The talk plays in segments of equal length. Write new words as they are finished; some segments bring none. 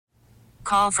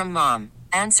Call from mom.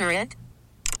 Answer it.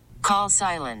 Call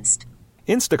silenced.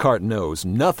 Instacart knows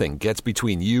nothing gets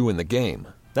between you and the game.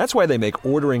 That's why they make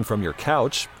ordering from your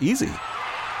couch easy.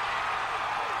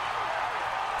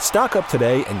 Stock up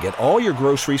today and get all your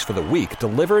groceries for the week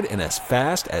delivered in as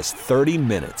fast as 30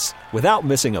 minutes without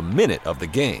missing a minute of the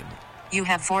game. You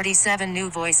have 47 new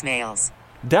voicemails.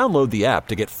 Download the app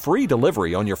to get free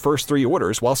delivery on your first 3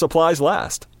 orders while supplies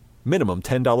last. Minimum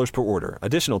 $10 per order.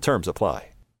 Additional terms apply.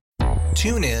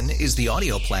 TuneIn is the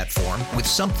audio platform with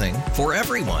something for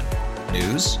everyone.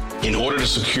 News. In order to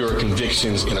secure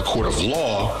convictions in a court of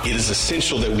law, it is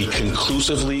essential that we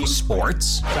conclusively.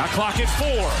 Sports. Got clock at 4.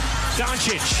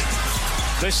 Doncic.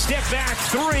 The step back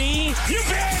 3. You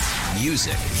bet.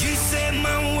 Music. You set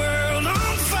my world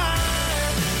on fire.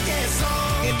 Yes,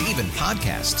 and even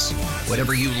podcasts.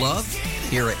 Whatever you love,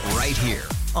 hear it right here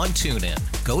on TuneIn.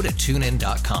 Go to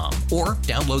TuneIn.com or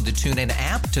download the TuneIn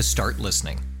app to start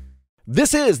listening.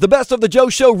 This is the Best of the Joe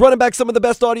Show, running back some of the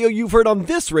best audio you've heard on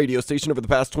this radio station over the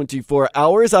past 24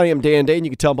 hours. I am Dan Day, and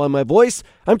you can tell by my voice,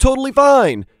 I'm totally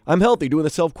fine. I'm healthy, doing the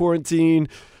self-quarantine,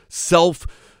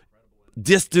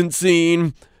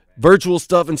 self-distancing, virtual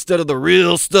stuff instead of the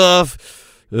real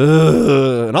stuff.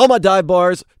 And all my dive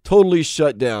bars totally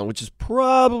shut down, which is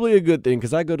probably a good thing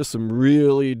because I go to some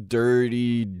really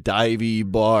dirty, divey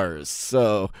bars.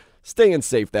 So staying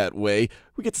safe that way.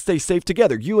 We get to stay safe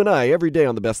together, you and I, every day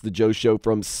on the Best of the Joe Show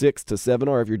from 6 to 7,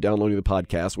 or if you're downloading the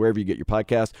podcast, wherever you get your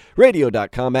podcast,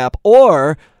 radio.com app,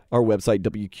 or our website,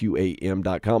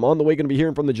 WQAM.com. On the way, going to be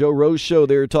hearing from the Joe Rose Show.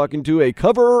 They're talking to a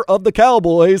cover of the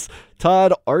Cowboys,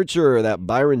 Todd Archer, that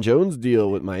Byron Jones deal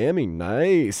with Miami.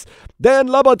 Nice. Dan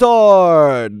Le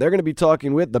Batard. They're going to be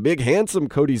talking with the big, handsome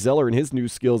Cody Zeller and his new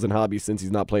skills and hobbies since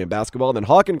he's not playing basketball. And then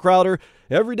Hawk and Crowder.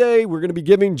 Every day, we're going to be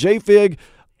giving J-Fig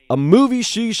a movie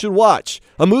she should watch,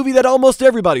 a movie that almost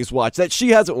everybody's watched, that she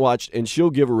hasn't watched, and she'll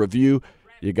give a review.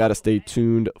 You got to stay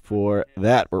tuned for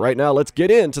that. But right now, let's get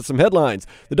into some headlines.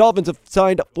 The Dolphins have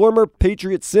signed former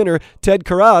Patriots center Ted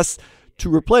Karras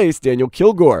to replace Daniel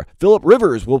Kilgore. Phillip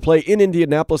Rivers will play in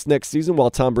Indianapolis next season, while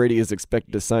Tom Brady is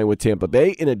expected to sign with Tampa Bay.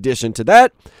 In addition to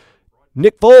that,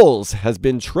 Nick Foles has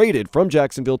been traded from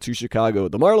Jacksonville to Chicago.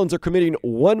 The Marlins are committing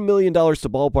 $1 million to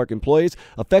ballpark employees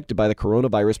affected by the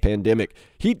coronavirus pandemic.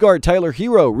 Heat guard Tyler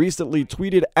Hero recently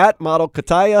tweeted at model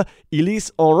Kataya Elise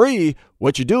Henry,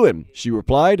 "What you doing?" She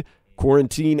replied,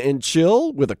 "Quarantine and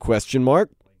chill," with a question mark.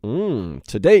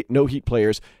 To date, no Heat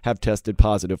players have tested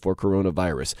positive for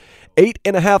coronavirus.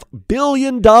 $8.5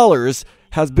 billion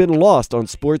has been lost on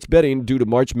sports betting due to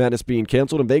March Madness being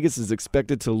canceled, and Vegas is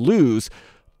expected to lose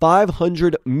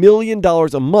 $500 million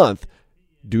a month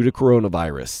due to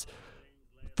coronavirus.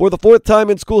 For the 4th time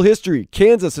in school history,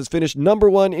 Kansas has finished number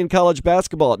 1 in college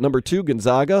basketball. At number 2,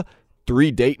 Gonzaga,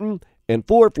 3, Dayton, and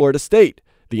 4, Florida State.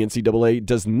 The NCAA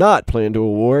does not plan to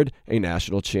award a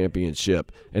national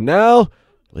championship. And now,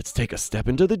 let's take a step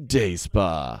into the day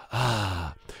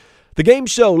spa. The game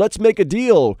show Let's Make a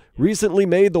Deal recently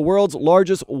made the world's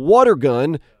largest water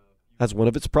gun as one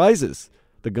of its prizes.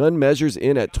 The gun measures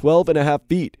in at 12.5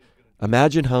 feet.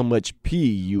 Imagine how much pee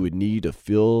you would need to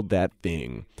fill that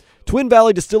thing. Twin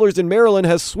Valley Distillers in Maryland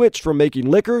has switched from making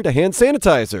liquor to hand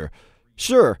sanitizer.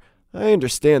 Sure, I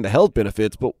understand the health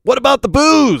benefits, but what about the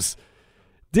booze?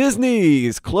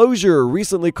 Disney's closure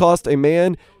recently cost a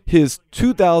man his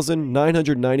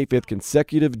 2,995th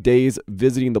consecutive days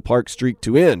visiting the park streak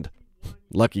to end.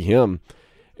 Lucky him.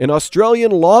 An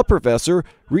Australian law professor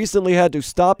recently had to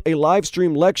stop a live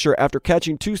stream lecture after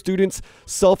catching 2 students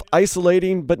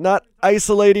self-isolating, but not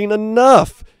isolating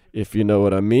enough, if you know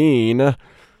what I mean.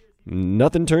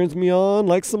 Nothing turns me on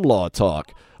like some law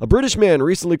talk. A British man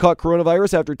recently caught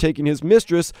coronavirus after taking his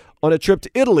mistress on a trip to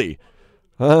Italy.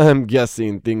 I'm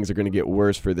guessing things are going to get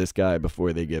worse for this guy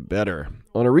before they get better.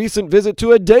 On a recent visit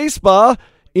to a day spa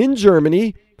in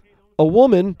Germany, a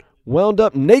woman wound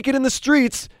up naked in the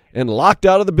streets and locked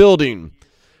out of the building.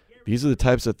 These are the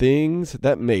types of things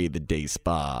that made the day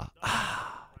spa.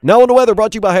 Now on the weather,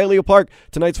 brought to you by Hialeah Park.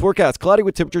 Tonight's forecast, cloudy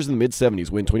with temperatures in the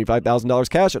mid-70s. Win $25,000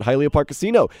 cash at Hialeah Park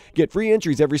Casino. Get free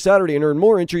entries every Saturday and earn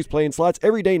more entries playing slots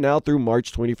every day now through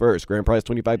March 21st. Grand prize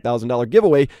 $25,000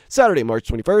 giveaway Saturday, March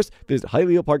 21st. Visit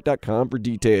HialeahPark.com for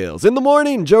details. In the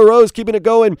morning, Joe Rose keeping it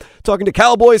going, talking to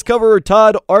Cowboys coverer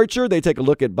Todd Archer. They take a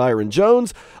look at Byron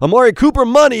Jones, Amari Cooper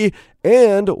money,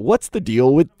 And what's the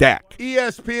deal with Dak?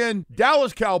 ESPN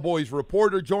Dallas Cowboys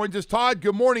reporter joins us. Todd,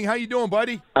 good morning. How you doing,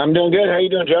 buddy? I'm doing good. How you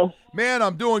doing, Joe? Man,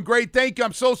 I'm doing great. Thank you.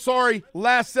 I'm so sorry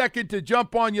last second to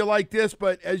jump on you like this,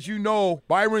 but as you know,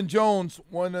 Byron Jones,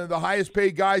 one of the highest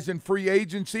paid guys in free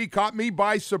agency, caught me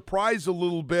by surprise a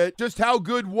little bit. Just how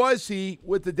good was he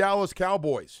with the Dallas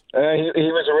Cowboys? He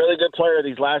was a really good player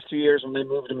these last 2 years when they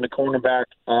moved him to cornerback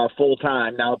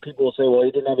full-time. Now, people will say, well,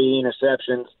 he didn't have any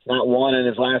interceptions, not one in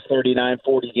his last 39,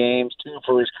 40 games, 2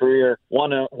 for his career,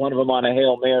 one of them on a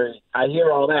Hail Mary. I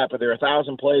hear all that, but there are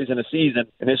 1,000 plays in a season,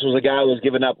 and this was a guy who was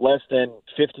giving up less than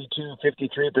 52,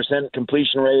 53%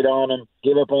 completion rate on him,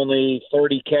 give up only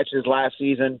 30 catches last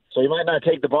season. So he might not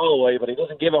take the ball away, but he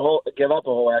doesn't give up a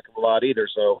whole heck of a lot either.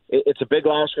 So it's a big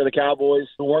loss for the Cowboys.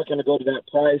 We weren't going to go to that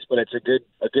price, but it's a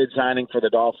good signing for the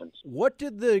Dolphins. What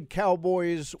did the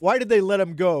Cowboys – why did they let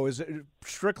him go? Is it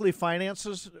strictly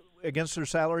finances against their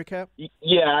salary cap?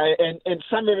 Yeah, and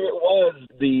some of it was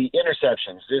the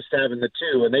interceptions, just having the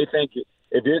 2. And they think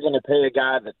if you're going to pay a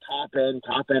guy the top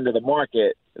end of the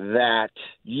market, that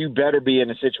you better be in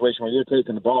a situation where you're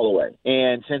taking the ball away.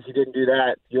 And since he didn't do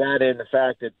that, you add in the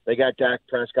fact that they got Dak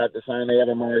Prescott to sign, they have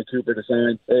Amari Cooper to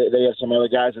sign, they have some other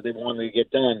guys that they wanted to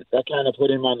get done. That kind of put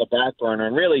him on the back burner.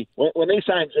 And really, when they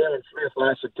signed Jalen Smith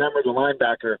last September, the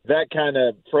linebacker, that kind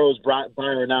of froze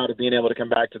Byron out of being able to come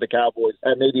back to the Cowboys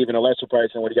at maybe even a lesser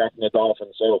price than what he got from the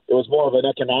Dolphins. So it was more of an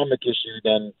economic issue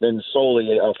than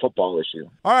solely a football issue.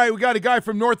 All right, we got a guy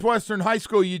from Northwestern High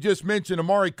School you just mentioned,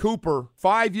 Amari Cooper,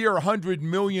 5-year, $100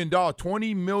 million,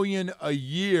 $20 million a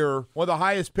year, one of the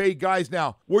highest paid guys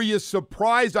now. Were you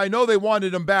surprised? I know they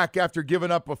wanted him back after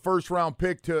giving up a first-round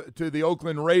pick to the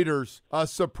Oakland Raiders.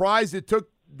 Surprised it took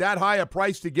that high a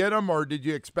price to get him, or did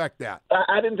you expect that?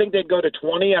 I didn't think they'd go to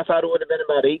 20. I thought it would have been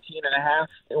about 18.5.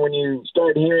 And when you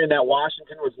started hearing that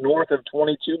Washington was north of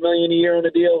 $22 million a year on the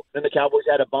deal, then the Cowboys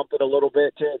had to bump it a little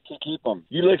bit to keep him.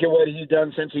 You look at what he's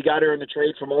done since he got here in the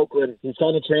trade from Oakland. He's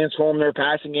trying to transform their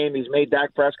passing game. He's made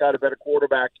Dak Prescott a better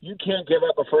quarterback. You can't give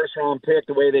up a first-round pick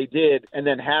the way they did and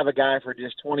then have a guy for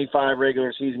just 25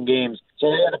 regular season games.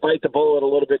 So they had to bite the bullet a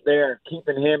little bit there,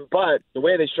 keeping him. But the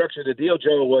way they structured the deal,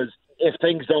 Joe, was if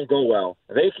things don't go well,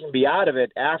 they can be out of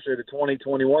it after the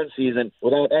 2021 season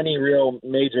without any real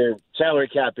major salary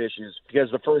cap issues, because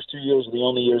the first 2 years are the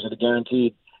only years that are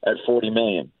guaranteed at $40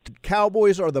 million.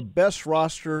 Cowboys are the best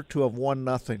roster to have won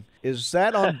nothing. Is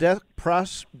that on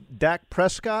Dak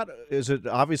Prescott? Is it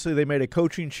obviously they made a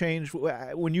coaching change?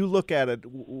 When you look at it,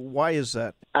 why is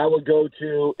that? I would go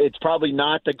to it's probably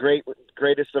not the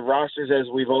greatest of rosters as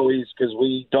we've always, because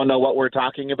we don't know what we're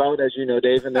talking about, as you know,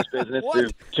 Dave, in this business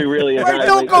to really evaluate.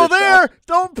 Don't go there.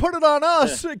 Don't put it on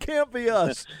us. It can't be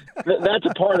us. That's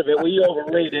a part of it. We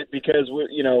overrate it because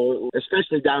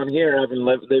especially down here, having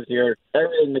lived here,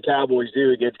 everything the Cowboys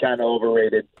do gets kind of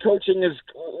overrated. Coaching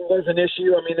was an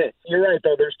issue. I mean, you're right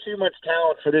though. There's too much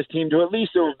talent for this team to at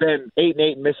least have been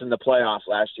 8-8 missing the playoffs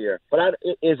last year. But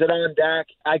is it on Dak?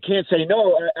 I can't say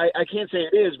no. I can't say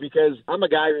it is, because I'm a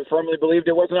guy who firmly believed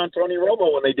it wasn't on Tony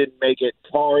Romo when they didn't make it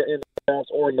far in the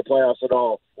playoffs or in the playoffs at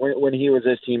all when he was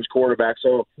this team's quarterback.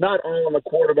 So not all on the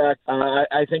quarterback.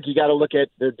 I think you got to look at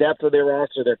the depth of their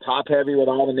roster. They're top heavy with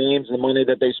all the names and the money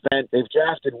that they spent. They've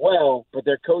drafted well, but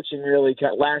their coaching really,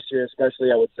 last year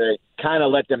especially, I would say, kind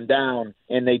of let them down,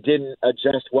 and they didn't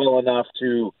adjust well enough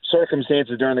to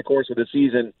circumstances during the course of the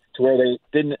season to where they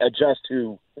didn't adjust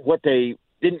to what they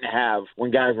didn't have when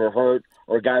guys were hurt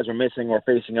or guys were missing or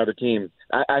facing other teams.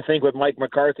 I think with Mike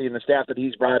McCarthy and the staff that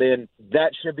he's brought in,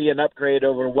 that should be an upgrade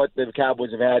over what the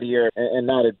Cowboys have had here, and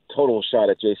not a total shot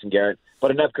at Jason Garrett,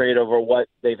 but an upgrade over what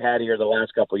they've had here the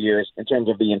last couple of years in terms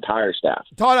of the entire staff.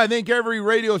 Todd, I think every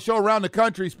radio show around the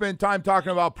country spent time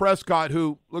talking about Prescott,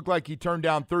 who looked like he turned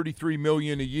down $33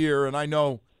 million a year, and I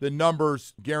know the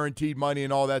numbers, guaranteed money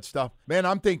and all that stuff. Man,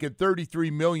 I'm thinking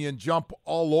 $33 million, jump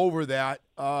all over that.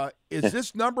 Is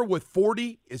this number with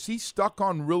 40? Is he stuck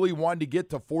on really wanting to get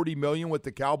to $40 million with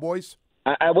the Cowboys?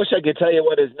 I wish I could tell you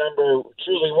what his number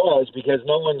truly was, because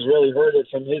no one's really heard it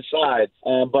from his side.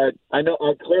 But I know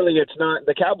clearly it's not.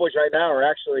 The Cowboys right now are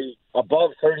actually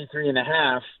above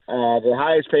 33.5. The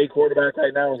highest paid quarterback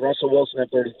right now is Russell Wilson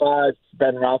at 35.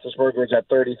 Ben Roethlisberger is at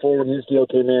 34 when his deal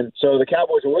came in. So the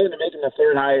Cowboys are willing to make him the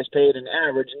third highest paid in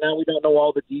average. And now we don't know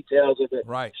all the details of the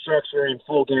structure and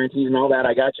full guarantees and all that.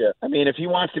 I got you. I mean, if he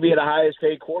wants to be the highest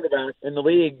paid quarterback in the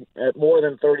league at more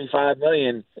than $35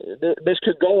 million, this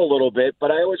could go a little bit. But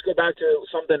I always go back to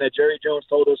something that Jerry Jones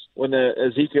told us when the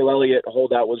Ezekiel Elliott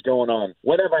holdout was going on.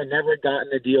 When have I never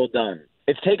gotten a deal done?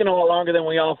 It's taken a lot longer than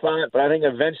we all thought, but I think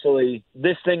eventually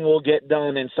this thing will get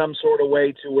done in some sort of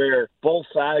way to where both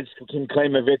sides can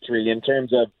claim a victory in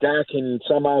terms of Dak can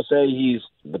somehow say he's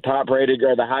the top-rated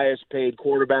or the highest-paid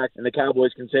quarterback, and the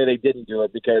Cowboys can say they didn't do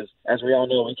it because, as we all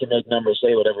know, we can make numbers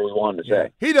say whatever we want to say.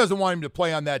 He doesn't want him to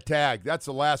play on that tag. That's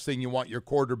the last thing you want your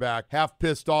quarterback half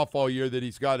pissed off all year that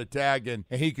he's got a tag and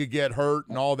he could get hurt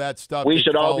and all that stuff. We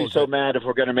should all be so mad if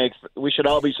we're going to make – we should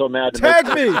all be so mad. Tag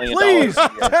me, please.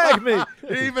 Tag me.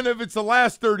 Even if it's the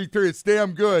last 33, it's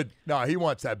damn good. No, he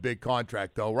wants that big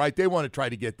contract, though, right? They want to try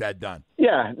to get that done.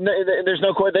 Yeah, there's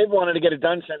no question. They've wanted to get it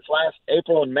done since last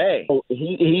April and May.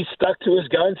 He stuck to his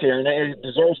guns here, and he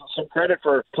deserves some credit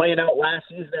for playing out last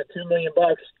season at $2 million,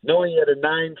 knowing he had a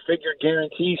 9-figure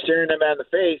guarantee staring him in the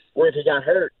face. Where if he got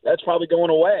hurt, that's probably going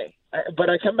away. But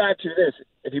I come back to this: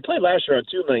 if he played last year on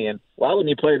 $2 million, why wouldn't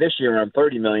he play this year on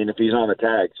 $30 million if he's on the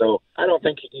tag? So I don't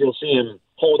think you'll see him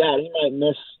hold out. He might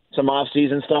miss some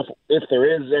off-season stuff if there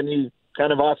is any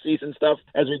kind of off-season stuff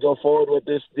as we go forward with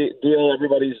this deal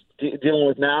everybody's dealing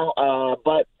with now.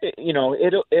 But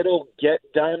it'll get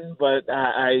done. But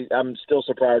I'm still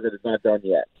surprised that it's not done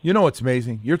yet. You know what's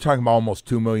amazing? You're talking about almost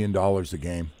 $2 million a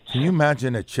game. Can you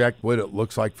imagine a check what it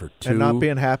looks like for $2 not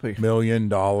being happy.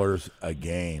 million a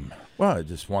game? Well, it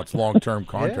just wants long-term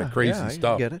contract, crazy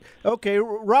stuff. Get it. Okay,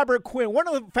 Robert Quinn. One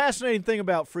of the fascinating thing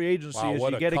about free agency is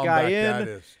you get a guy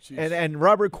in, and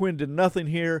Robert Quinn did nothing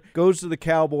here, goes to the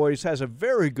Cowboys, has a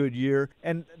very good year,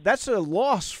 and that's a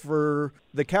loss for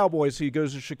the Cowboys. He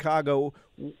goes to Chicago.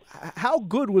 How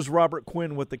good was Robert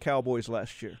Quinn with the Cowboys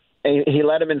last year? He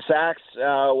led him in sacks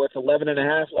with 11.5, led him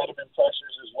in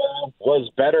pressures as well. Was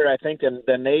better, I think,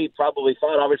 than they probably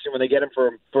thought. Obviously, when they get him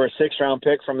for a 6th-round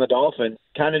pick from the Dolphins,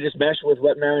 kind of just meshed with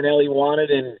what Marinelli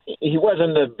wanted. And he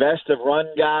wasn't the best of run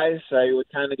guys. He would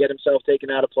kind of get himself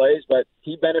taken out of plays, but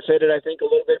he benefited, I think, a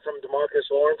little bit from DeMarcus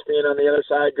Lawrence being on the other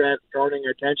side, drawing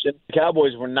your attention. The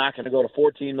Cowboys were not going to go to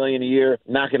 $14 million a year,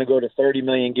 not going to go to $30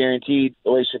 million guaranteed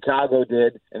the way Chicago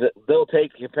did. And they'll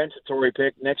take the compensatory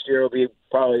pick. Next year will be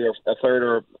probably a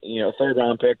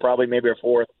third-round pick, probably maybe a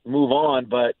 4th. Move on.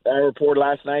 But I reported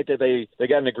last night that they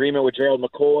got an agreement with Gerald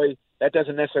McCoy. That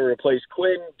doesn't necessarily replace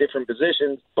Quinn, different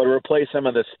positions, but replace some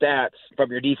of the stats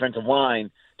from your defensive line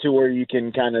to where you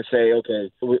can kind of say,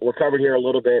 okay, we're covered here a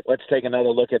little bit. Let's take another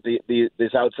look at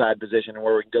this outside position and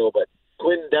where we can go. But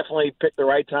Quinn definitely picked the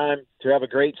right time to have a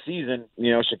great season.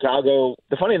 Chicago,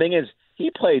 the funny thing is he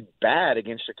played bad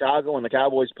against Chicago when the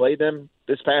Cowboys played them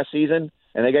this past season,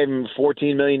 and they gave him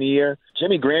 $14 million a year.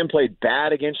 Jimmy Graham played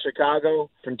bad against Chicago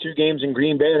from 2 games in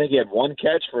Green Bay. I think he had 1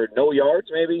 catch for no yards,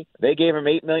 maybe. They gave him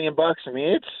 $8 million. I mean,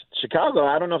 it's Chicago.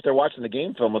 I don't know if they're watching the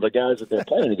game film of the guys that they're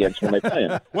playing against when they play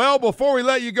him. Well, before we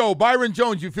let you go, Byron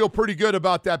Jones, you feel pretty good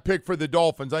about that pick for the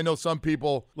Dolphins. I know some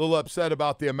people a little upset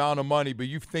about the amount of money, but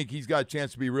you think he's got a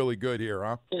chance to be really good here,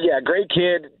 huh? Yeah, great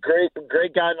kid, great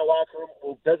guy in the locker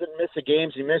room. Doesn't miss the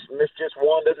games. He missed just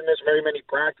one. Doesn't miss very many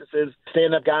practices.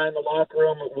 Stand-up guy in the locker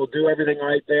room. Will do everything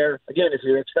right there. Again, if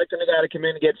you're expecting a guy to come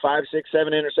in and get 5, 6,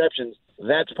 7 interceptions,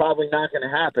 that's probably not going to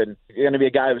happen. You're going to be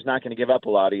a guy who's not going to give up a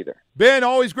lot either. Ben,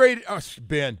 always great.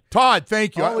 Ben. Todd,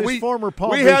 thank you. Always former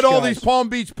Palm Beach We had all guys. these Palm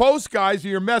Beach Post guys,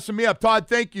 and you're messing me up. Todd,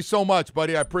 thank you so much,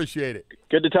 buddy. I appreciate it.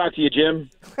 Good to talk to you, Jim.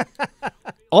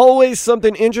 Always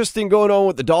something interesting going on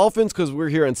with the Dolphins because we're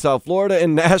here in South Florida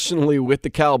and nationally with the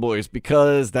Cowboys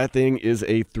because that thing is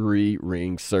a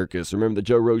 3-ring circus. Remember the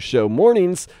Joe Rose Show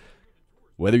mornings.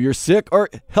 Whether you're sick or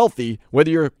healthy,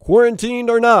 whether you're quarantined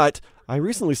or not, I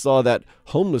recently saw that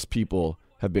homeless people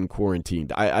have been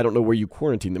quarantined. I don't know where you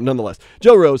quarantine them. Nonetheless,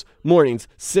 Joe Rose, mornings,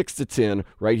 6 to 10,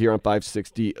 right here on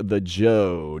 560 The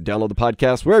Joe. Download the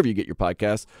podcast wherever you get your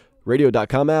podcasts,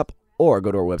 radio.com app, or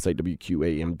go to our website,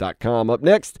 WQAM.com. Up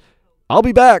next, I'll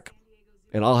be back,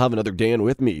 and I'll have another Dan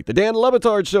with me. The Dan Le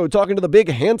Batard Show, talking to the big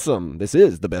handsome. This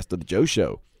is the Best of the Joe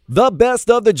Show. The Best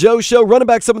of the Joe Show, running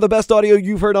back some of the best audio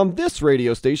you've heard on this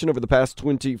radio station over the past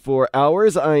 24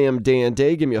 hours. I am Dan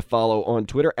Day. Give me a follow on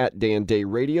Twitter at Dan Day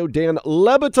Radio. Dan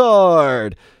Le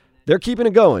Batard. They're keeping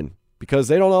it going because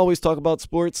they don't always talk about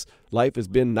sports. Life has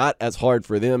been not as hard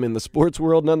for them in the sports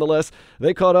world. Nonetheless,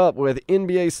 they caught up with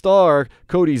NBA star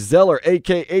Cody Zeller,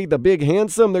 a.k.a. the Big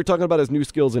Handsome. They're talking about his new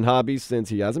skills and hobbies since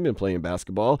he hasn't been playing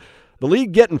basketball, the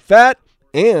league getting fat,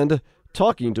 and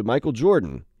talking to Michael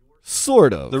Jordan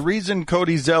Sort of. The reason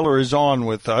Cody Zeller is on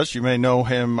with us, you may know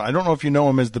him. I don't know if you know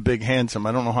him as the Big Handsome.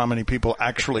 I don't know how many people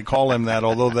actually call him that,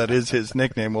 although that is his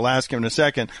nickname. We'll ask him in a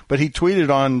second. But he tweeted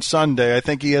on Sunday, I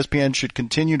think ESPN should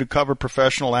continue to cover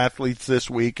professional athletes this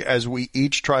week as we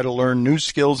each try to learn new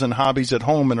skills and hobbies at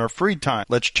home in our free time.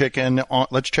 Let's check in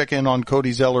on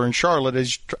Cody Zeller in Charlotte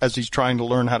as he's trying to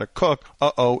learn how to cook.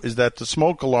 Is that the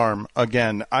smoke alarm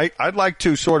again? I'd like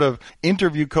to sort of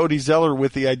interview Cody Zeller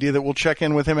with the idea that we'll check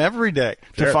in with him every day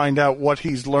to find out what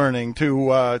he's learning,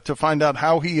 to find out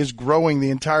how he is growing the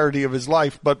entirety of his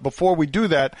life. But before we do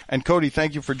that, and Cody,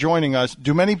 thank you for joining us,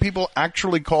 do many people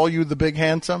actually call you the Big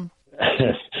Handsome?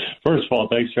 First of all,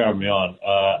 thanks for having me on.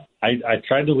 I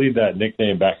tried to leave that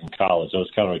nickname back in college. It was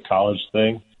kind of a college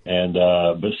thing. And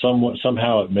but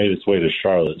somehow it made its way to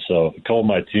Charlotte. So a couple of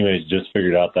my teammates just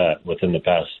figured out that within the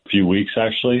past few weeks,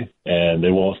 actually, and they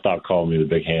won't stop calling me the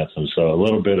Big Handsome. So a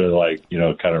little bit of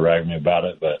kind of ragging me about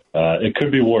it, but it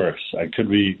could be worse. It could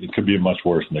be a much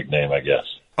worse nickname, I guess.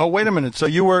 Oh, wait a minute. So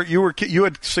you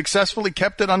had successfully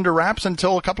kept it under wraps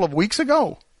until a couple of weeks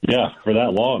ago? Yeah, for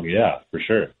that long. Yeah, for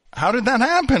sure. How did that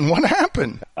happen? What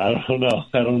happened? I don't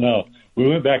know. We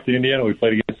went back to Indiana. We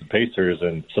played against the Pacers,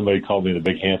 and somebody called me the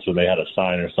Big Handsome. They had a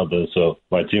sign or something, so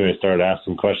my teammates started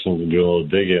asking questions and doing a little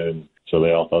digging, so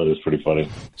they all thought it was pretty funny.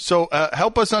 So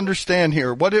help us understand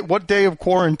here. What day of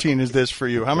quarantine is this for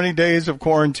you? How many days of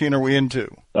quarantine are we into?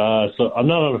 So I'm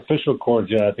not on official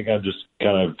quarantine. I think I'm just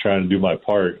kind of trying to do my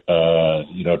part,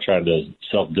 trying to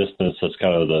self-distance. That's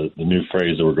kind of the new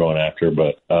phrase that we're going after.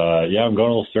 But, I'm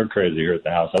going a little stir crazy here at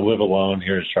the house. I live alone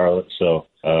here in Charlotte, so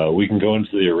we can go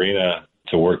into the arena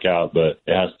to work out, but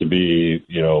it has to be,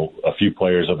 a few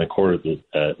players on the court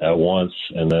at once.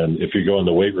 And then if you go in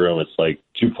the weight room, it's like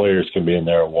 2 players can be in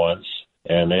there at once.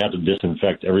 And they have to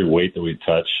disinfect every weight that we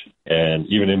touch, and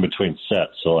even in between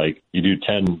sets. So, like, you do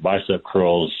 10 bicep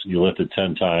curls, you lift it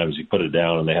 10 times, you put it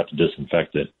down, and they have to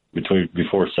disinfect it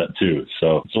before set 2.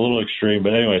 So it's a little extreme.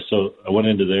 But anyway, so I went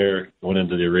into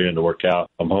the arena to work out.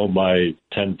 I'm home by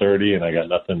 10:30, and I got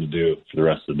nothing to do for the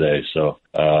rest of the day. So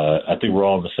I think we're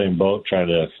all in the same boat, trying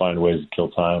to find ways to kill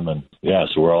time. And,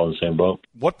 so we're all in the same boat.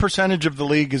 What percentage of the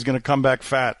league is going to come back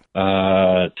fat?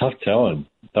 Tough telling.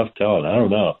 I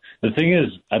don't know. The thing is,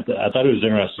 I thought it was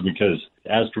interesting because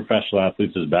as professional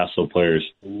athletes, as basketball players,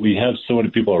 we have so many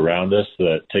people around us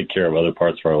that take care of other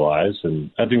parts of our lives. And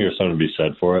I think there's something to be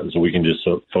said for it. So we can just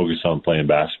focus on playing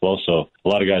basketball. So a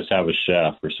lot of guys have a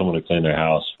chef or someone to clean their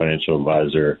house, financial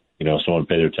advisor, someone to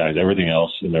pay their taxes, everything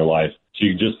else in their life. So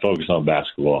you can just focus on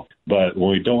basketball. But when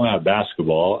we don't have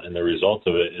basketball, and the result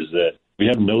of it is that we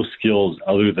have no skills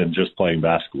other than just playing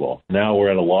basketball. Now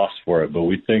we're at a loss for it, but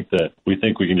we think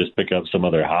we can just pick up some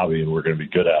other hobby and we're going to be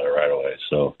good at it right away.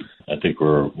 So I think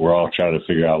we're all trying to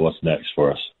figure out what's next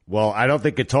for us. Well, I don't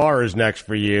think guitar is next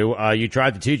for you. You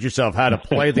tried to teach yourself how to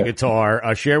play the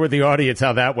guitar. Share with the audience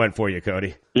how that went for you,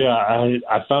 Cody. Yeah,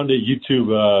 I found a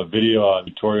YouTube video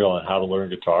tutorial on how to learn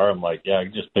guitar. I'm like, I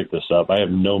can just pick this up. I have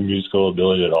no musical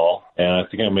ability at all, and I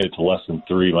think I made it to lesson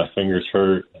 3. My fingers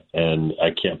hurt, and I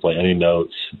can't play any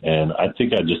notes. And I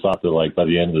think I just thought that, by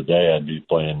the end of the day, I'd be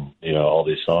playing, all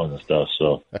these songs and stuff.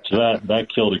 So that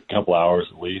killed a couple hours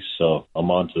at least. So I'm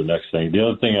on to the next thing. The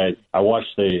other thing I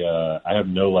watched I have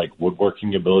no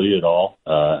woodworking ability at all.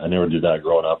 I never did that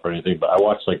growing up or anything, but I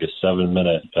watched a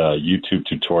 7-minute YouTube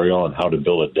tutorial on how to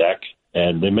build a deck,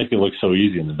 and they make it look so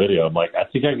easy in the video. I'm like, I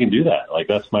think I can do that.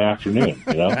 That's my afternoon,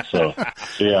 So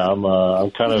yeah, I'm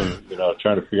kind of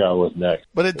trying to figure out what's next.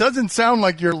 But it doesn't sound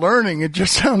like you're learning. It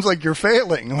just sounds like you're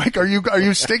failing. Are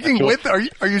you sticking with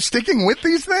are you sticking with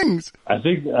these things? I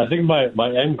think my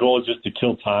end goal is just to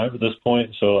kill time at this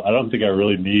point. So I don't think I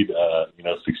really need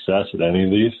success at any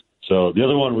of these. So the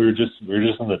other one, we were just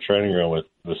in the training room with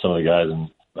some of the guys, and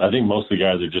I think most of the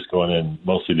guys are just going in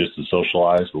mostly just to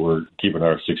socialize, but we're keeping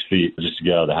our 6 feet just to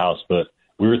get out of the house. But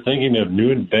we were thinking of new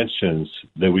inventions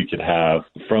that we could have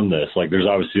from this. There's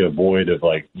obviously a void of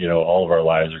all of our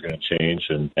lives are going to change.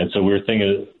 And so we were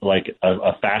thinking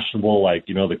a fashionable,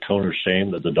 the cone of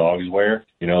shame that the dogs wear,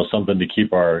 something to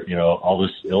keep our, all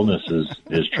this illness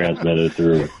is transmitted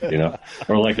through,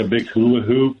 or a big hula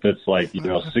hoop that's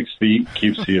 6 feet,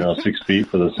 keeps, 6 feet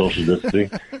for the social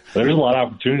distancing. There's a lot of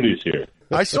opportunities here.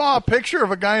 I saw a picture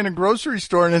of a guy in a grocery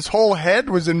store, and his whole head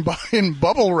was in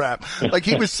bubble wrap. Like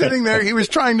he was sitting there, he was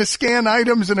trying to scan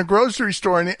items in a grocery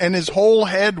store, and his whole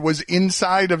head was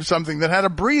inside of something that had a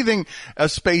breathing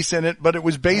space in it, but it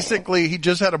was basically he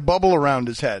just had a bubble around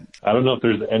his head. I don't know if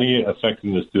there's any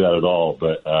effectiveness to that at all,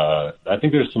 but I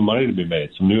think there's some money to be made.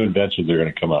 Some new inventions are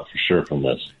going to come out for sure from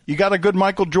this. You got a good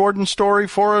Michael Jordan story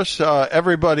for us?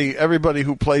 Everybody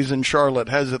who plays in Charlotte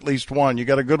has at least one. You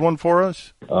got a good one for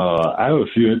us? I have a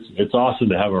few. It's awesome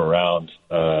to have him around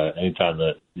anytime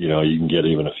that you can get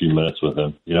even a few minutes with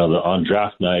him. On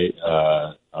draft night,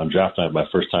 my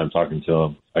first time talking to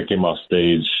him, I came off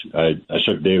stage. I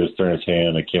shook Davis Stern's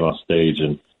hand. I came off stage,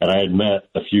 and I had met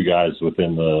a few guys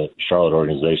within the Charlotte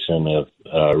organization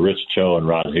of Rich Cho and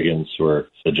Rod Higgins, who were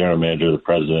the general manager, the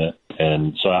president.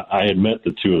 And so I had met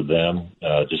the two of them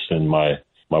just in my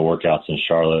workouts in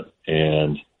Charlotte.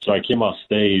 And so I came off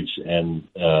stage, and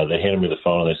they handed me the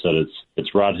phone, and they said,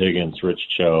 it's Rod Higgins, Rich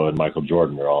Cho, and Michael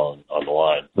Jordan are all on the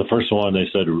line. The first one, they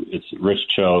said, it's Rich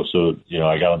Cho. So,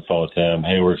 I got on the phone with him.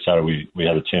 Hey, we're excited. We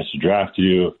had a chance to draft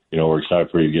you. We're excited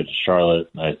for you to get to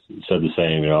Charlotte. And I said the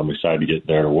same, I'm excited to get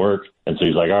there to work. And so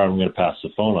he's like, all right, I'm going to pass the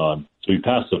phone on. So he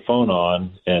passed the phone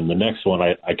on, and the next one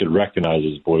I could recognize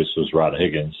his voice was Rod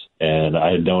Higgins. And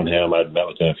I had known him. I'd met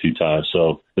with him a few times.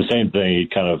 So the same thing, he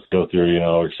kind of go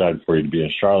through, excited for you to be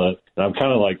in Charlotte. And I'm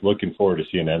kind of like looking forward to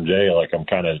seeing MJ. Like I'm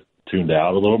kind of tuned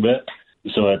out a little bit.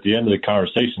 So at the end of the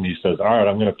conversation, he says, all right,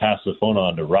 I'm going to pass the phone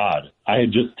on to Rod. I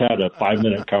had just had a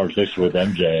 5-minute conversation with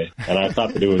MJ, and I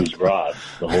thought that it was Rod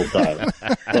the whole time.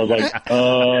 So I was like,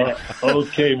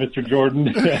 okay, Mr.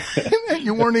 Jordan.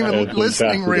 You weren't even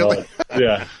listening, really.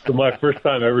 Yeah. So my first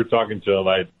time ever talking to him,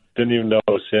 I didn't even know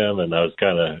it was him, and I was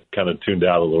kind of tuned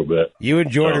out a little bit. You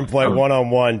and Jordan play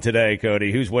one-on-one today,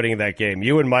 Cody. Who's winning that game?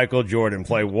 You and Michael Jordan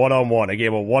play one-on-one, a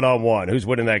game of one-on-one. Who's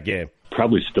winning that game?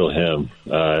 Probably still him.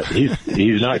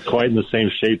 He's not quite in the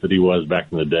same shape that he was back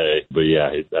in the day, but yeah,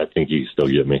 I think he can still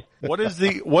get me. What is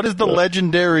the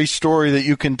legendary story that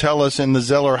you can tell us in the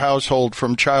Zeller household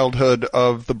from childhood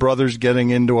of the brothers getting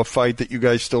into a fight that you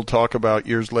guys still talk about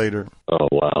years later? Oh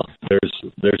wow,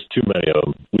 there's too many of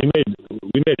them.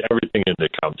 We made everything into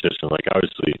competition. Like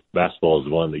obviously basketball is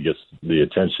the one that gets the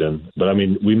attention, but I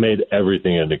mean we made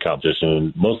everything into competition.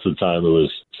 And most of the time it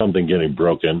was something getting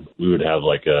broken. We would have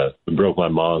we broke my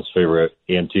mom's favorite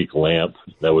antique lamp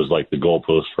that was like the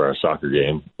goalpost for our soccer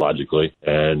game, logically.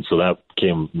 And so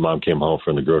Mom came home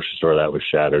from the grocery store, that was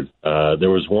shattered. There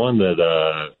was one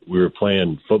that we were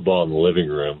playing football in the living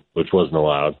room, which wasn't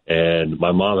allowed. And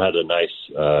my mom had a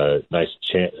nice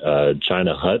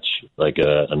china hutch, like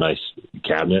a nice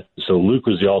cabinet. So Luke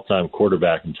was the all-time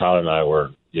quarterback, and Tyler and I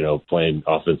were playing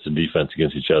offense and defense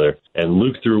against each other. And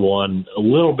Luke threw one a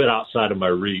little bit outside of my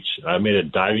reach. I made a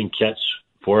diving catch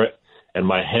for it, and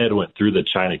my head went through the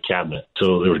china cabinet.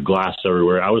 So there was glass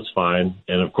everywhere. I was fine.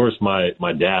 And, of course, my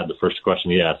dad, the first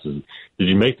question he asked is, did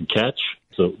you make the catch?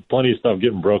 So plenty of stuff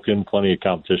getting broken, plenty of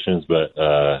competitions, but,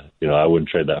 I wouldn't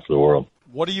trade that for the world.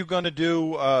 What are you going to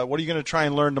do? What are you going to try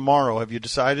and learn tomorrow? Have you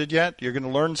decided yet? You're going to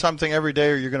learn something every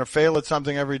day, or you're going to fail at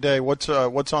something every day? What's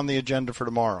on the agenda for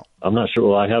tomorrow? I'm not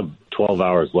sure. Well, I have 12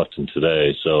 hours left in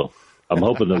today, so I'm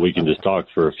hoping that we can just talk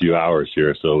for a few hours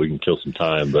here so we can kill some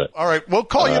time. But all right, we'll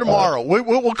call you tomorrow.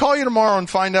 We'll call you tomorrow and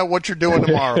find out what you're doing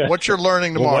tomorrow, what you're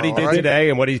learning tomorrow. What he did today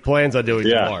and what he plans on doing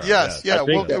tomorrow. Yes, yeah.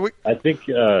 I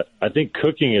think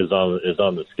cooking is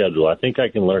on the schedule. I think I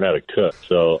can learn how to cook.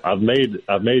 So I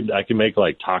can make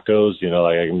like tacos.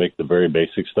 Like I can make the very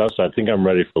basic stuff. So I think I'm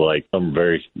ready for like something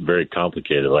very, very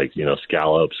complicated, like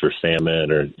scallops or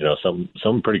salmon or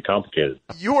something pretty complicated.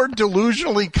 You are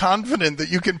delusionally confident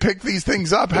that you can pick these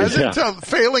things up. Hasn't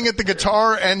failing at the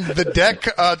guitar and the deck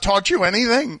taught you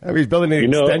anything? I mean, he's building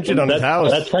an extension on his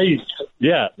house. That's how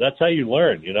you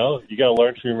learn. You got to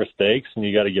learn from your mistakes, and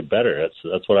you got to get better.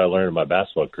 That's what I learned in my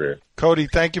basketball career. Cody,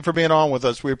 thank you for being on with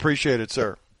us. We appreciate it,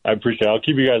 sir. I appreciate it. I'll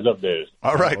keep you guys updated.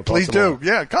 All right, please do.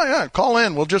 Yeah, call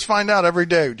in. We'll just find out every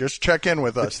day. Just check in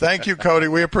with us. Thank you, Cody.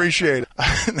 We appreciate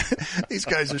it. These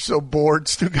guys are so bored,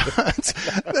 Stu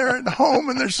Gonz. They're at home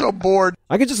and they're so bored.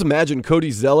 I could just imagine Cody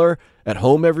Zeller at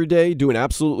home every day doing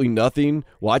absolutely nothing,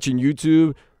 watching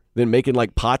YouTube, then making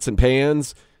like pots and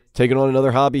pans, taking on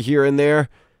another hobby here and there.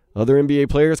 Other NBA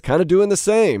players kind of doing the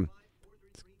same.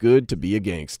 It's good to be a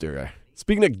gangster.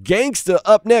 Speaking of gangsta,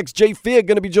 up next, Jay Fig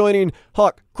going to be joining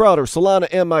Hawk, Crowder, Solana,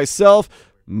 and myself.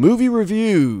 Movie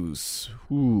reviews.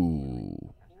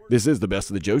 Ooh. This is the Best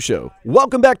of the Joe Show.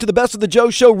 Welcome back to the Best of the Joe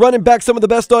Show, running back some of the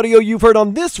best audio you've heard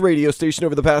on this radio station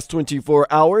over the past 24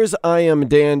 hours. I am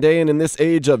Dan Day, and in this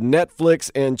age of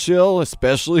Netflix and chill,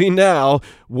 especially now,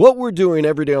 what we're doing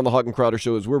every day on the Hawk and Crowder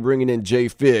Show is we're bringing in Jay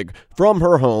Fig from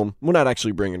her home. We're not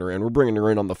actually bringing her in. We're bringing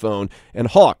her in on the phone. And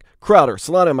Hawk, Crowder,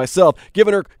 Solana, and myself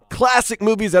giving her classic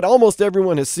movies that almost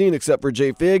everyone has seen except for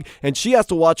Jay Fig, and she has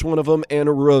to watch one of them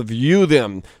and review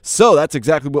them. So that's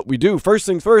exactly what we do. First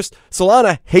things first,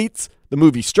 Solana hates the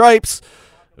movie Stripes.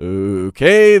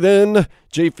 Okay, then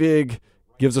Jay Fig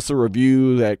gives us a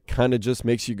review that kind of just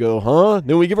makes you go, huh?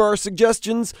 Then we give her our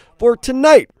suggestions for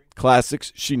tonight.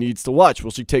 Classics she needs to watch.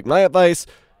 Will she take my advice?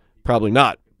 Probably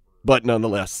not. But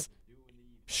nonetheless,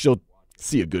 she'll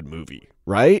see a good movie,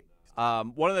 right?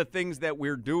 One of the things that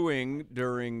we're doing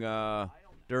during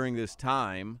this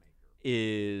time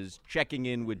is checking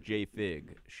in with Jay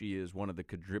Fig. She is one of the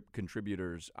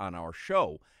contributors on our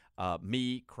show.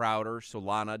 Me, Crowder,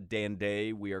 Solana, Dan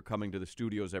Day, we are coming to the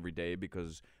studios every day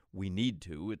because we need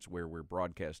to. It's where we're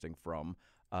broadcasting from.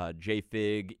 Jay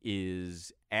Fig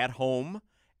is at home,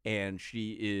 and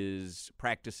she is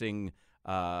practicing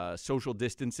social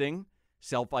distancing,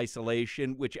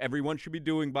 self-isolation, which everyone should be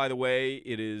doing, by the way.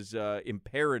 It is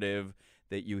imperative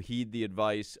that you heed the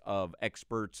advice of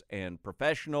experts and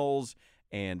professionals,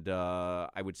 and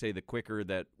I would say the quicker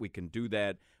that we can do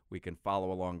that, we can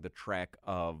follow along the track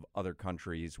of other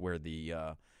countries where the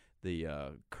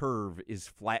curve is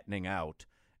flattening out,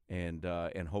 and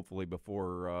hopefully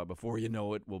before you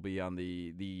know it, we'll be on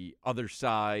the other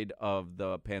side of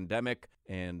the pandemic,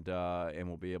 and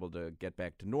we'll be able to get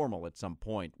back to normal at some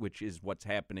point, which is what's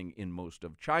happening in most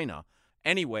of China.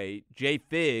 Anyway, Jay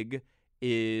Fig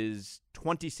is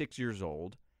 26 years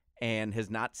old and has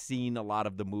not seen a lot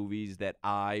of the movies that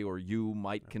I or you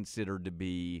might consider to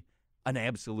be an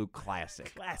absolute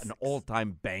classic, an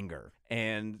all-time banger.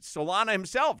 And Solana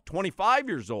himself, 25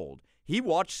 years old, he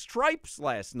watched Stripes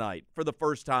last night for the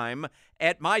first time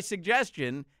at my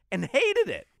suggestion and hated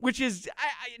it, which is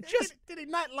Did he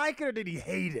not like it or did he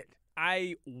hate it?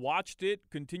 I watched it,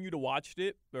 continue to watch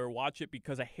it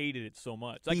because I hated it so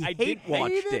much. Like I didn't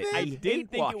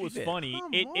think it was funny.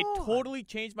 It totally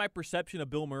changed my perception of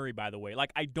Bill Murray, by the way.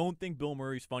 Like I don't think Bill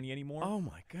Murray's funny anymore. Oh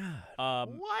my god.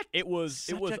 What? It was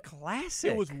a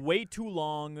classic. It was way too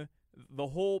long. The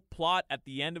whole plot at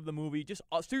the end of the movie, just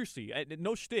seriously,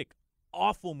 no shtick.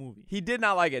 Awful movie. He did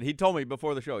not like it. He told me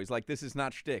before the show. He's like, "This is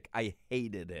not shtick. I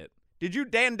hated it." Did you,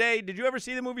 Dan Day, did you ever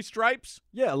see the movie Stripes?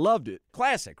 Yeah, loved it.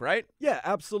 Classic, right? Yeah,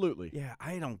 absolutely. Yeah,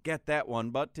 I don't get that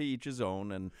one, but to each his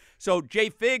own. And so Jay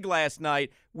Fig last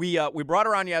night, we brought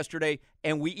her on yesterday,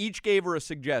 and we each gave her a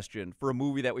suggestion for a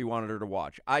movie that we wanted her to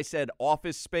watch. I said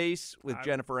Office Space with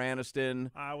Jennifer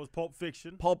Aniston. I was Pulp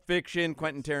Fiction. Pulp Fiction,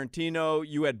 Quentin Tarantino.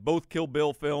 You had both Kill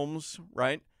Bill films,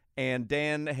 right? And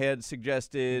Dan had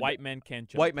suggested White Men Can't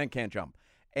Jump. White Men Can't Jump.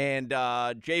 And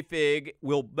Jay Fig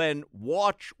will then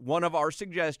watch one of our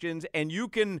suggestions, and you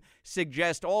can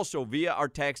suggest also via our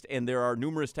text, and there are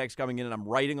numerous texts coming in, and I'm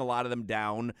writing a lot of them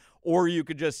down, or you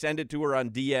could just send it to her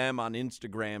on DM on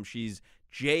Instagram. She's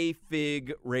Jay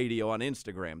Fig Radio on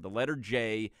Instagram, the letter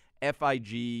J,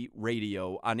 F-I-G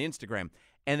Radio on Instagram.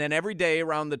 And then every day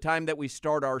around the time that we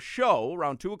start our show,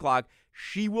 around 2 o'clock,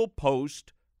 she will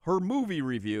post her movie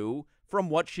review from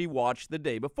what she watched the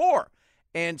day before.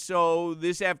 And so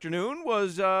this afternoon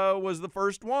was the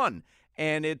first one,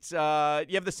 and it's you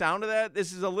have the sound of that.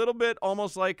 This is a little bit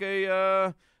almost like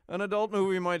an adult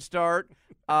movie might start.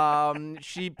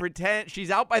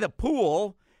 She's out by the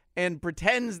pool and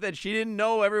pretends that she didn't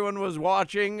know everyone was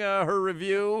watching her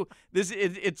review.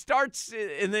 It starts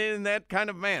in that kind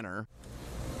of manner.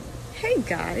 Hey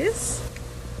guys,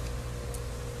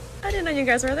 I didn't know you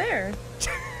guys were there.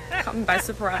 Caught me by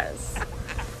surprise.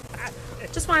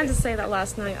 Just wanted to say that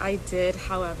last night I did,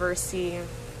 however, see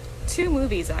 2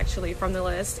 movies actually from the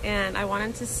list, and I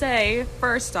wanted to say,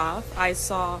 first off, I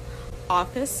saw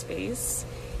Office Space,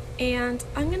 and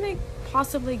I'm going to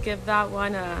possibly give that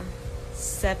one a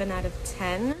 7 out of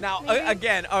 10. Now, maybe?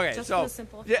 again, okay, Just so for the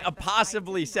simple fact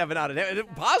possibly 7 out of 10.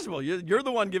 Possible. You're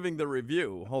the one giving the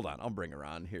review. Hold on, I'll bring her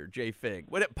on here. Jay Fig.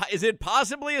 Is it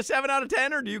possibly a 7 out of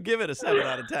 10, or do you give it a 7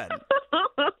 out of 10?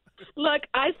 Look,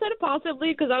 I said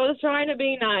possibly because I was trying to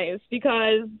be nice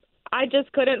because I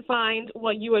just couldn't find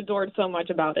what you adored so much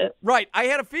about it. Right. I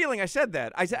had a feeling I said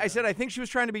that. I said I think she was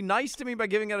trying to be nice to me by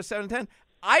giving it a 7 out of 10.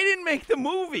 I didn't make the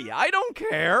movie. I don't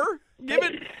care. Give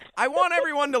it. I want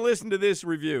everyone to listen to this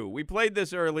review. We played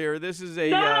this earlier. This is a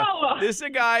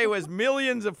guy who has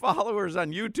millions of followers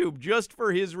on YouTube just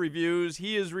for his reviews.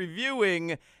 He is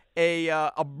reviewing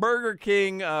a Burger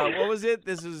King. What was it?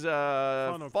 This is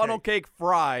funnel cake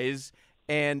fries,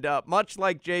 And much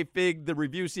like Jay Fig, the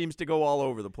review seems to go all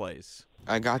over the place.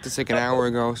 I got this like an hour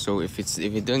ago, so if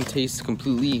it doesn't taste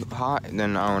completely hot,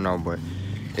 then I don't know, but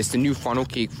it's the new funnel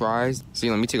cake fries. See,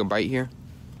 let me take a bite here.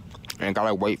 And it got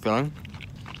like white filling.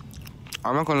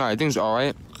 I'm not gonna lie, I think it's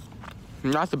alright.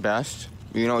 Not the best.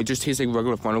 You know, it just tastes like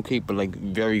regular funnel cake, but like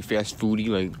very fast foody.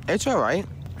 Like, it's alright.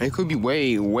 It could be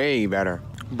way, way better.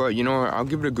 But you know what, I'll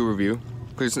give it a good review.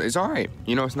 Because it's alright.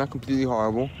 You know, it's not completely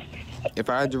horrible.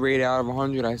 If I had to rate it out of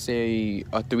 100, I'd say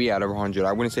a 3 out of 100.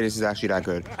 I wouldn't say this is actually that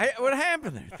good. What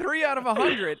happened there? 3 out of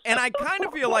 100. And I kind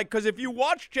of feel like, because if you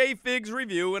watch Jay Fig's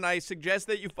review, and I suggest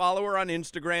that you follow her on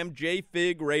Instagram, Jay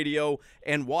Fig Radio,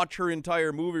 and watch her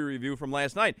entire movie review from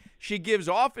last night, she gives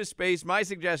Office Space, my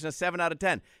suggestion, a 7 out of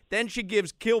 10. Then she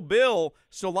gives Kill Bill,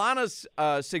 Solana's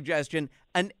suggestion,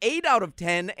 an 8 out of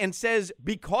 10, and says,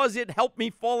 because it helped me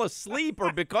fall asleep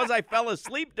or because I fell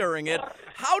asleep during it.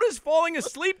 How does falling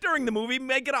asleep during the movie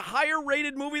make it a higher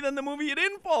rated movie than the movie you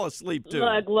didn't fall asleep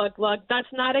to? Look. That's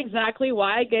not exactly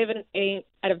why I gave it an 8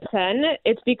 out of 10.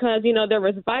 It's because, you know, there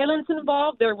was violence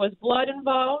involved. There was blood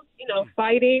involved, you know,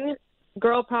 fighting,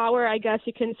 girl power, I guess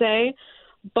you can say.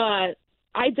 But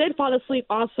I did fall asleep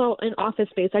also in Office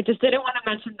Space. I just didn't want to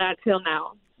mention that till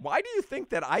now. Why do you think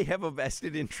that I have a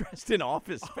vested interest in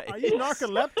Office Space? Are you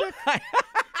narcoleptic?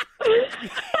 You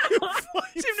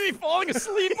seem to be falling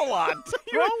asleep a lot. What's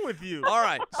wrong with you? All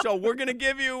right, so we're going to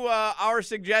give you our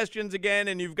suggestions again,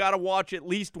 and you've got to watch at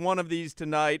least one of these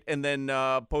tonight and then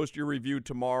post your review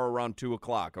tomorrow around 2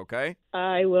 o'clock, okay?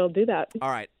 I will do that. All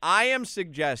right, I am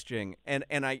suggesting, and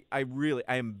I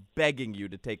am begging you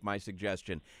to take my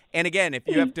suggestion. And again, if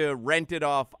you have to rent it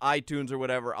off iTunes or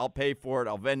whatever, I'll pay for it.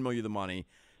 I'll Venmo you the money.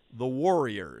 The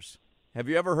Warriors. Have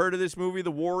you ever heard of this movie, The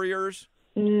Warriors?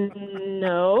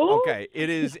 No. Okay, it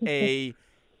is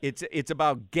it's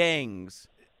about gangs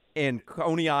in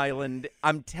Coney Island.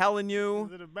 I'm telling you.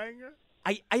 Is it a banger?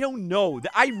 I don't know.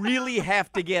 I really have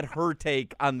to get her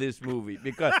take on this movie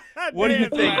because what do you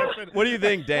think? What do you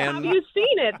think, Dan? Have you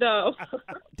seen it though?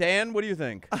 Dan, what do you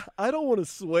think? I don't want to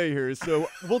sway here, so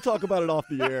we'll talk about it off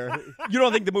the air. You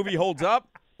don't think the movie holds up?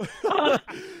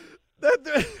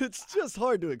 It's just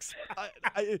hard to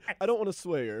I don't want to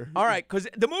sway her. All right, because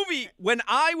the movie, when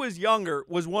I was younger,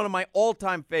 was one of my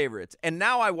all-time favorites. And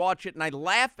now I watch it and I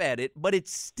laugh at it, but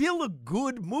it's still a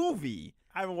good movie.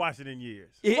 I haven't watched it in years.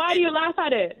 Why do you laugh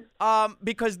at it?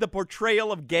 Because the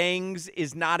portrayal of gangs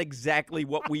is not exactly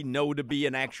what we know to be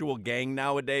an actual gang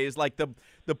nowadays. Like the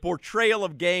portrayal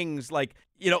of gangs, like,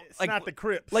 you know, it's like not the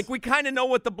Crips. Like we kind of know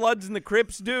what the Bloods and the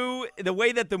Crips do. The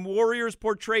way that the Warriors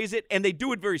portrays it, and they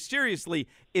do it very seriously,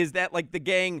 is that like the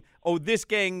gang, this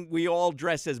gang we all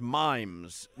dress as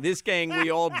mimes. This gang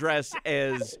we all dress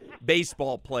as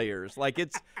baseball players. Like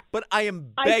but I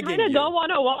am begging you. I kind of don't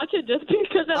want to watch it just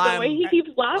because of the way he keeps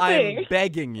laughing. I'm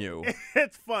begging you.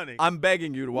 It's funny. I'm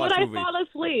begging you to watch the movie. Would I fall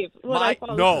asleep?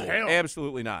 No,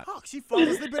 absolutely not. Oh, she falls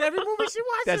asleep in every movie she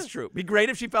watches. That's true. It'd be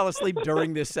great if she fell asleep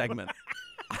during this segment.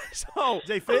 So,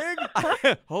 Jay Fig?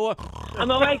 Hold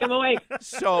on. I'm awake.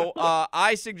 So,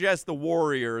 I suggest The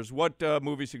Warriors. What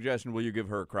movie suggestion will you give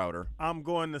her, Crowder? I'm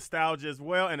going nostalgia as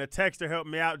well, and a texter helped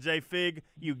me out, Jay Fig.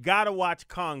 You got to watch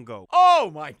Congo. Oh,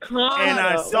 my God. And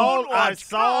I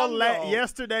saw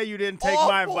yesterday you didn't take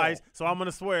my advice, so I'm going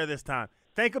to swear this time.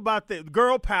 Think about the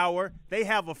girl power. They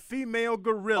have a female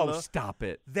gorilla. Oh, stop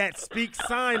it. That speaks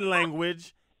sign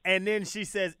language. And then she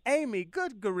says, Amy,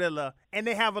 good gorilla. And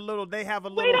they have a little. Wait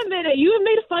a minute. You have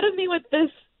made fun of me with this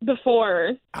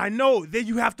before. I know. Then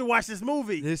you have to watch this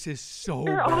movie. This is so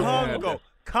bad.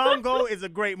 Congo is a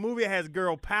great movie. It has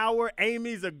girl power.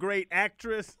 Amy's a great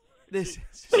actress. This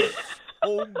is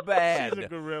so bad. She's a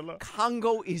gorilla.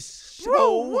 Congo is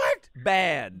so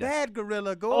bad. Bad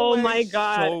gorilla. Go away. Oh, my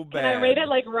God. So bad. Can I rate it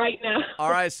like right now? All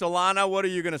right, Solana, what are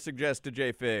you going to suggest to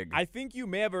Jay Fig? I think you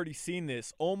may have already seen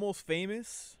this. Almost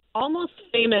Famous. Almost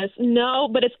Famous. No,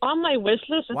 but it's on my wish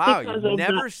list. Wow, you've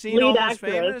never seen Almost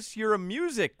Famous? You're a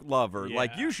music lover. Yeah.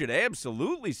 Like, you should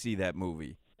absolutely see that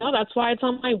movie. No, that's why it's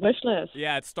on my wish list.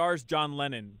 Yeah, it stars John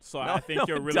Lennon, so I think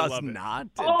you'll really love it. It does not.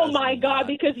 Oh, my God,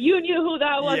 because you knew who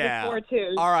that was before,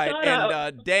 too. All right, Shut and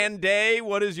up. Dan Day,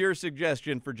 what is your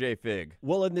suggestion for Jay Fig?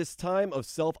 Well, in this time of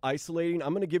self-isolating,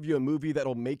 I'm going to give you a movie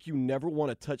that'll make you never want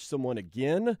to touch someone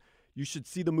again. You should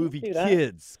see the movie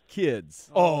Kids.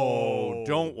 Oh,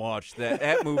 don't watch that.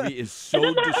 That movie is so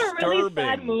Isn't that disturbing. a really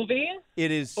sad movie?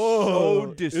 It is so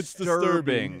disturbing. It's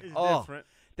disturbing. It's different.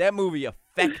 That movie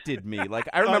affected me. Like,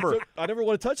 I remember. I never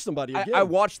want to touch somebody again. I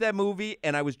watched that movie,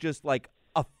 and I was just, like,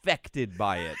 affected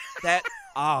by it.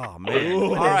 Oh, man.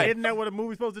 Ooh, all right. Isn't that what a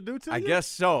movie's supposed to do to you? I guess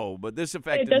so, but this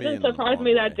affected It me. doesn't in the surprise wrong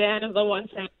me way. that Dan is the one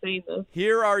saying this.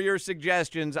 Here are your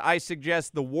suggestions. I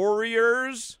suggest the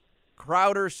Warriors.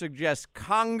 Crowder suggests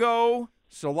Congo.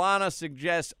 Solana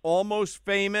suggests Almost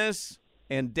Famous.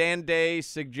 And Dan Day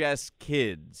suggests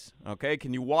Kids. Okay,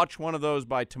 can you watch one of those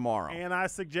by tomorrow? And I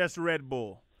suggest Red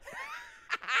Bull.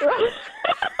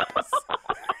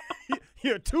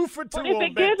 You're 2 for 2 But if on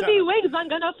it gives me wings, I'm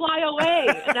going to fly away.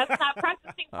 And that's not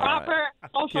practicing proper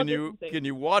social distancing. Can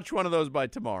you watch one of those by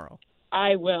tomorrow?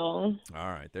 I will. All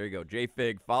right, there you go. J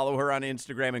Fig, follow her on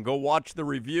Instagram and go watch the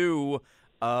review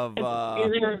of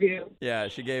Amazing review. Yeah,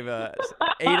 she gave a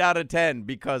 8 out of 10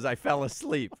 because I fell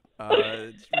asleep.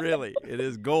 It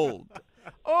is gold.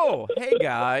 Oh, hey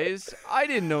guys. I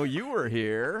didn't know you were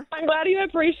here. I'm glad you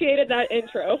appreciated that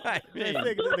intro.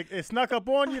 It snuck up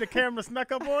on you? The camera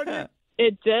snuck up on you?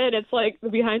 It did. It's like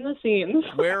behind the scenes.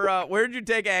 Where'd you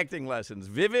take acting lessons?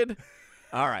 Vivid?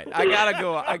 All right. I gotta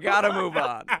go. I gotta move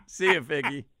on. See you,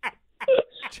 Figgy.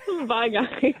 Bye,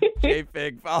 guys. J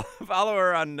Fig. Follow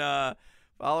her on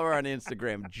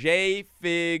Instagram. J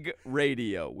Fig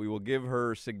Radio. We will give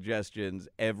her suggestions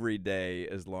every day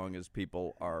as long as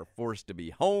people are forced to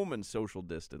be home and social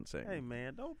distancing. Hey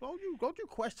man, don't you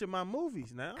question my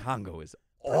movies now. Congo is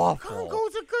awful.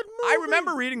 Congo's a good movie. I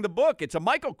remember reading the book. It's a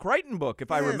Michael Crichton book,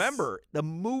 if I remember. The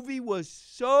movie was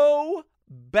so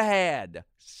bad.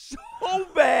 So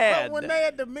bad. But when they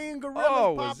had the mean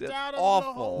gorilla popped out of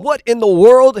the hole. What in the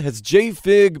world has J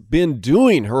Fig been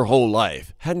doing her whole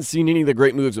life? Hadn't seen any of the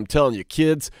great moves. I'm telling you,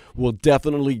 kids will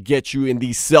definitely get you in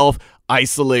the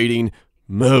self-isolating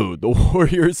mode. The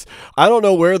Warriors, I don't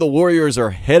know where the Warriors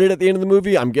are headed at the end of the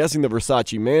movie. I'm guessing the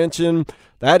Versace Mansion.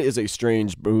 That is a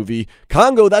strange movie.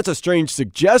 Congo, that's a strange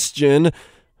suggestion.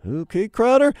 Okay,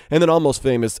 Crowder. And then Almost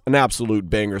Famous, an absolute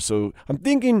banger. So I'm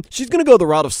thinking she's going to go the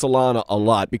route of Solana a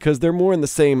lot because they're more in the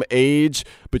same age,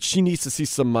 but she needs to see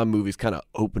some of my movies kind of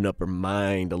open up her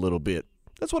mind a little bit.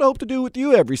 That's what I hope to do with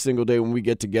you every single day when we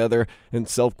get together and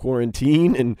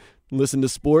self-quarantine and listen to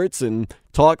sports and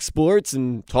talk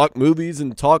movies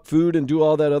and talk food and do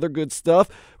all that other good stuff.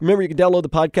 Remember, you can download the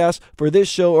podcast for this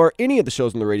show or any of the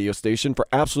shows on the radio station for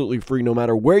absolutely free no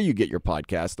matter where you get your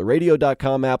podcast, the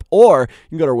radio.com app, or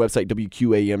you can go to our website,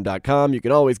 WQAM.com. You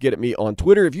can always get at me on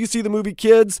Twitter. If you see the movie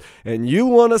Kids and you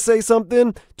want to say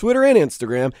something, Twitter and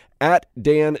Instagram, at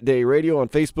Dan Day Radio. On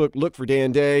Facebook, look for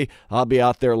Dan Day. I'll be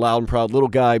out there loud and proud. Little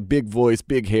guy, big voice,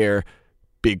 big hair,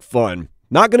 big fun.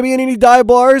 Not going to be in any dive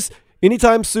bars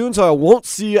anytime soon, so I won't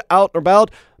see you out and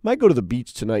about. Might go to the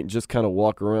beach tonight and just kind of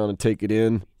walk around and take it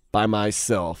in by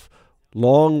myself.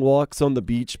 Long walks on the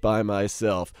beach by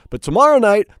myself. But tomorrow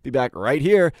night, be back right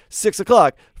here, 6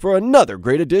 o'clock, for another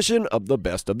great edition of the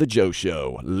Best of the Joe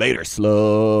Show. Later,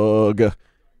 slug.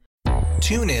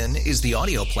 TuneIn is the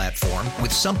audio platform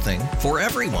with something for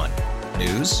everyone.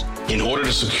 News. In order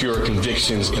to secure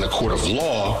convictions in a court of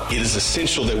law, it is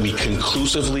essential that we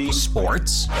conclusively.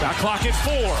 Sports. Shot clock at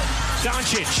 4.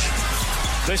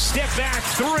 Doncic. The step back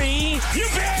 3. You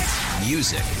bet.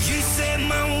 Music. You set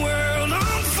my world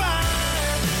on fire.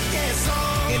 Yes,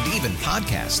 and even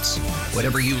podcasts.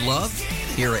 Whatever you love,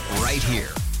 hear it right here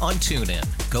on TuneIn.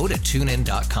 Go to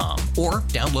TuneIn.com or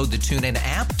download the TuneIn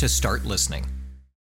app to start listening.